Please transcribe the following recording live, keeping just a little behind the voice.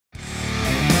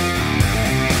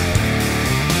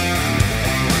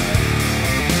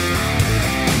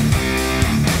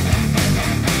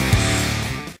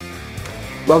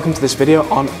Welcome to this video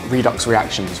on redox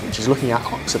reactions, which is looking at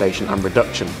oxidation and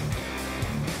reduction.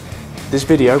 This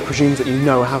video presumes that you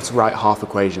know how to write half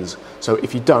equations, so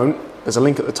if you don't, there's a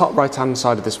link at the top right hand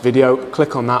side of this video.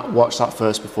 Click on that, watch that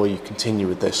first before you continue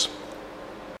with this.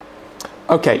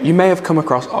 Okay, you may have come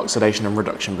across oxidation and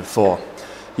reduction before.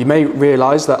 You may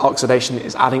realise that oxidation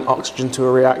is adding oxygen to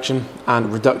a reaction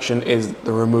and reduction is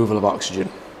the removal of oxygen.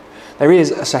 There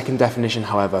is a second definition,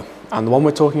 however, and the one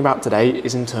we're talking about today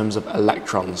is in terms of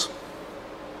electrons.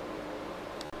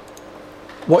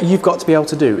 What you've got to be able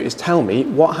to do is tell me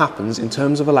what happens in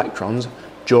terms of electrons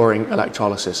during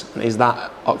electrolysis, and is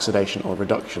that oxidation or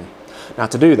reduction? Now,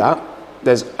 to do that,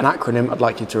 there's an acronym I'd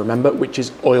like you to remember, which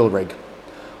is OILRIG.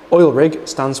 OILRIG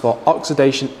stands for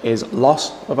oxidation is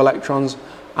loss of electrons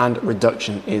and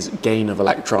reduction is gain of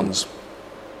electrons.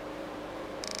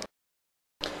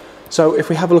 So if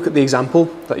we have a look at the example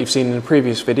that you've seen in a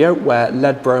previous video where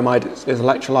lead bromide is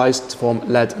electrolyzed to form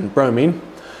lead and bromine,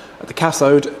 at the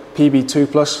cathode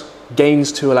Pb2+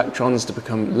 gains 2 electrons to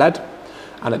become lead,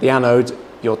 and at the anode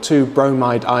your 2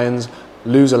 bromide ions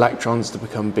lose electrons to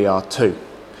become Br2.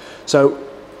 So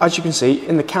as you can see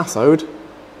in the cathode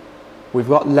we've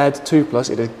got lead 2+,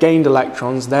 it has gained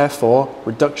electrons, therefore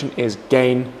reduction is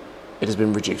gain, it has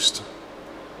been reduced.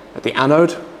 At the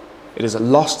anode it is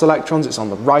lost electrons, it's on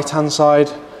the right hand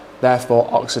side, therefore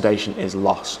oxidation is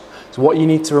loss. So what you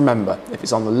need to remember, if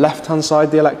it's on the left hand side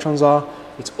the electrons are,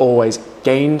 it's always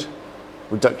gained,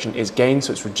 reduction is gained,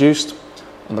 so it's reduced.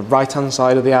 On the right hand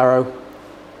side of the arrow,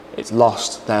 it's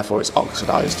lost, therefore it's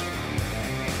oxidized.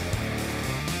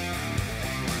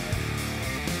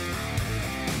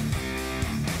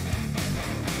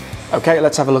 Okay,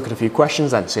 let's have a look at a few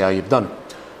questions then, see how you've done.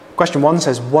 Question 1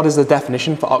 says, what is the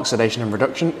definition for oxidation and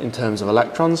reduction in terms of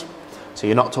electrons? So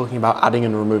you're not talking about adding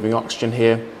and removing oxygen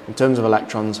here. In terms of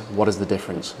electrons, what is the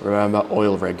difference? Remember,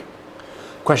 OILRIG.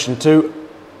 Question 2,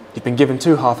 you've been given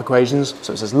 2 half equations.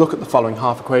 So it says, look at the following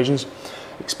half equations.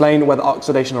 Explain whether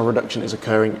oxidation or reduction is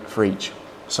occurring for each.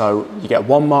 So you get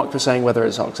 1 mark for saying whether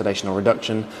it's oxidation or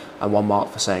reduction and 1 mark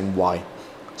for saying why.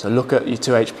 So look at your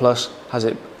 2H+, has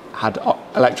it had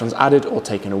electrons added or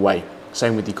taken away?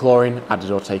 Same with the chlorine,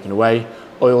 added or taken away.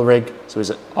 OILRIG, so is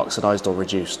it oxidized or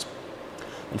reduced?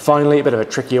 And finally, a bit of a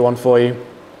trickier one for you.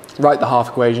 Write the half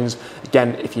equations.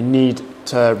 Again, if you need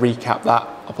to recap that,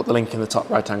 I'll put the link in the top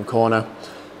right hand corner.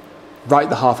 Write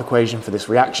the half equation for this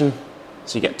reaction.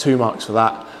 So you get 2 marks for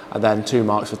that, and then 2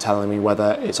 marks for telling me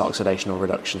whether it's oxidation or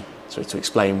reduction. So to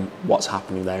explain what's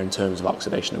happening there in terms of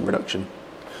oxidation and reduction.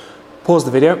 Pause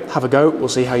the video, have a go, we'll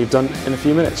see how you've done in a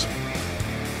few minutes.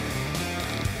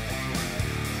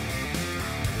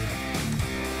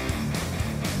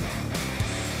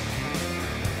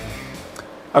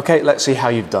 Okay, let's see how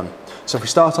you've done. So if we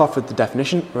start off with the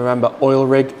definition, remember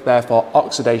OILRIG, therefore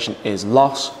oxidation is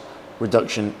loss,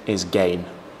 reduction is gain.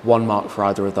 1 mark for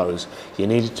either of those. You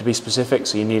needed to be specific,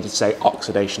 so you needed to say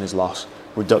oxidation is loss,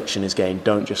 reduction is gain.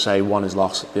 Don't just say one is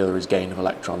loss, the other is gain of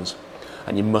electrons.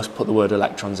 And you must put the word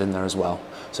electrons in there as well.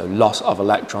 So loss of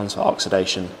electrons for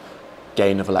oxidation,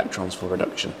 gain of electrons for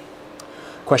reduction.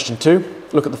 Question 2,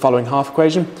 look at the following half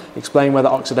equation. Explain whether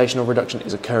oxidation or reduction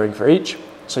is occurring for each.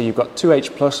 So you've got 2H+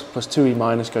 plus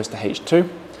 2E- goes to H2.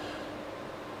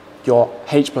 Your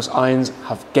H+ ions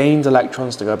have gained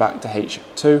electrons to go back to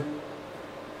H2.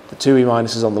 The 2E-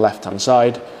 is on the left hand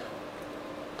side,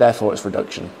 therefore it's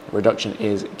reduction. Reduction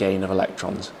is gain of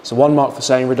electrons. So 1 mark for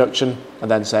saying reduction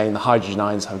and then saying the hydrogen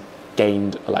ions have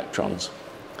gained electrons.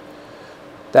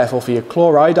 Therefore for your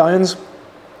chloride ions,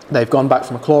 they've gone back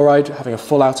from a chloride having a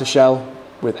full outer shell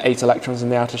with 8 electrons in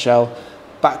the outer shell,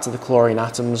 back to the chlorine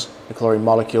atoms, the chlorine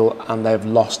molecule, and they've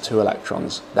lost 2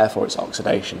 electrons, therefore it's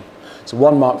oxidation. So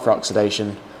 1 mark for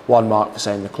oxidation, 1 mark for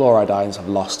saying the chloride ions have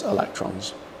lost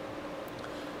electrons.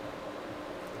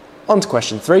 On to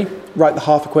question 3, write the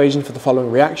half equation for the following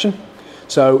reaction.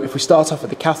 So if we start off with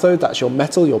the cathode, that's your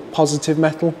metal, your positive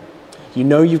metal. You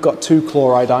know you've got 2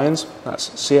 chloride ions,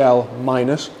 that's Cl-,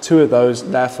 2 of those,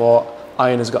 therefore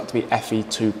ion has got to be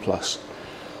Fe2+.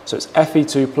 So it's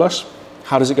Fe2+.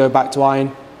 How does it go back to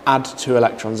ion? Add 2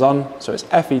 electrons on, so it's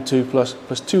Fe2+ plus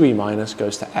 2E-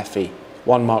 goes to Fe.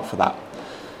 1 mark for that.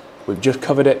 We've just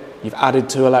covered it, you've added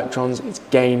 2 electrons, it's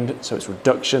gained, so it's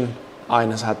reduction.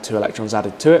 Ion has had 2 electrons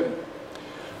added to it.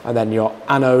 And then your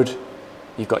anode,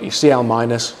 you've got your Cl-.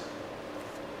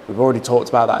 We've already talked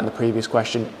about that in the previous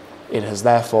question. It has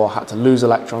therefore had to lose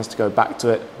electrons to go back to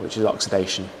it, which is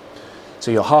oxidation.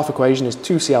 So your half equation is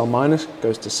 2Cl-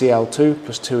 goes to Cl2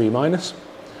 plus 2E-,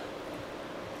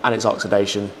 and it's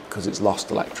oxidation because it's lost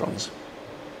electrons.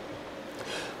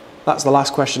 That's the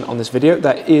last question on this video.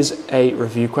 There is a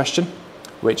review question,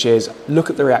 which is look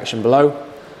at the reaction below.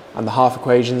 and the half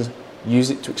equations, use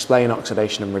it to explain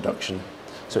oxidation and reduction.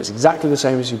 So it's exactly the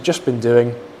same as you've just been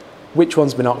doing. Which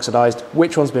one's been oxidized,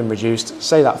 which one's been reduced,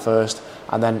 say that first,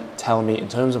 and then tell me in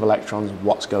terms of electrons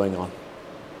what's going on.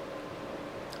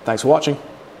 Thanks for watching.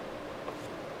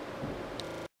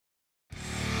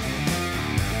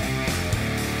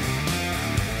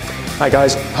 Hi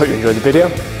guys, hope you enjoyed the video.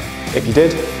 If you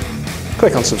did,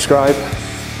 click on subscribe,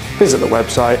 visit the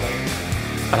website,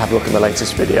 and have a look at the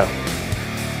latest video.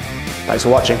 Thanks for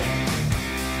watching.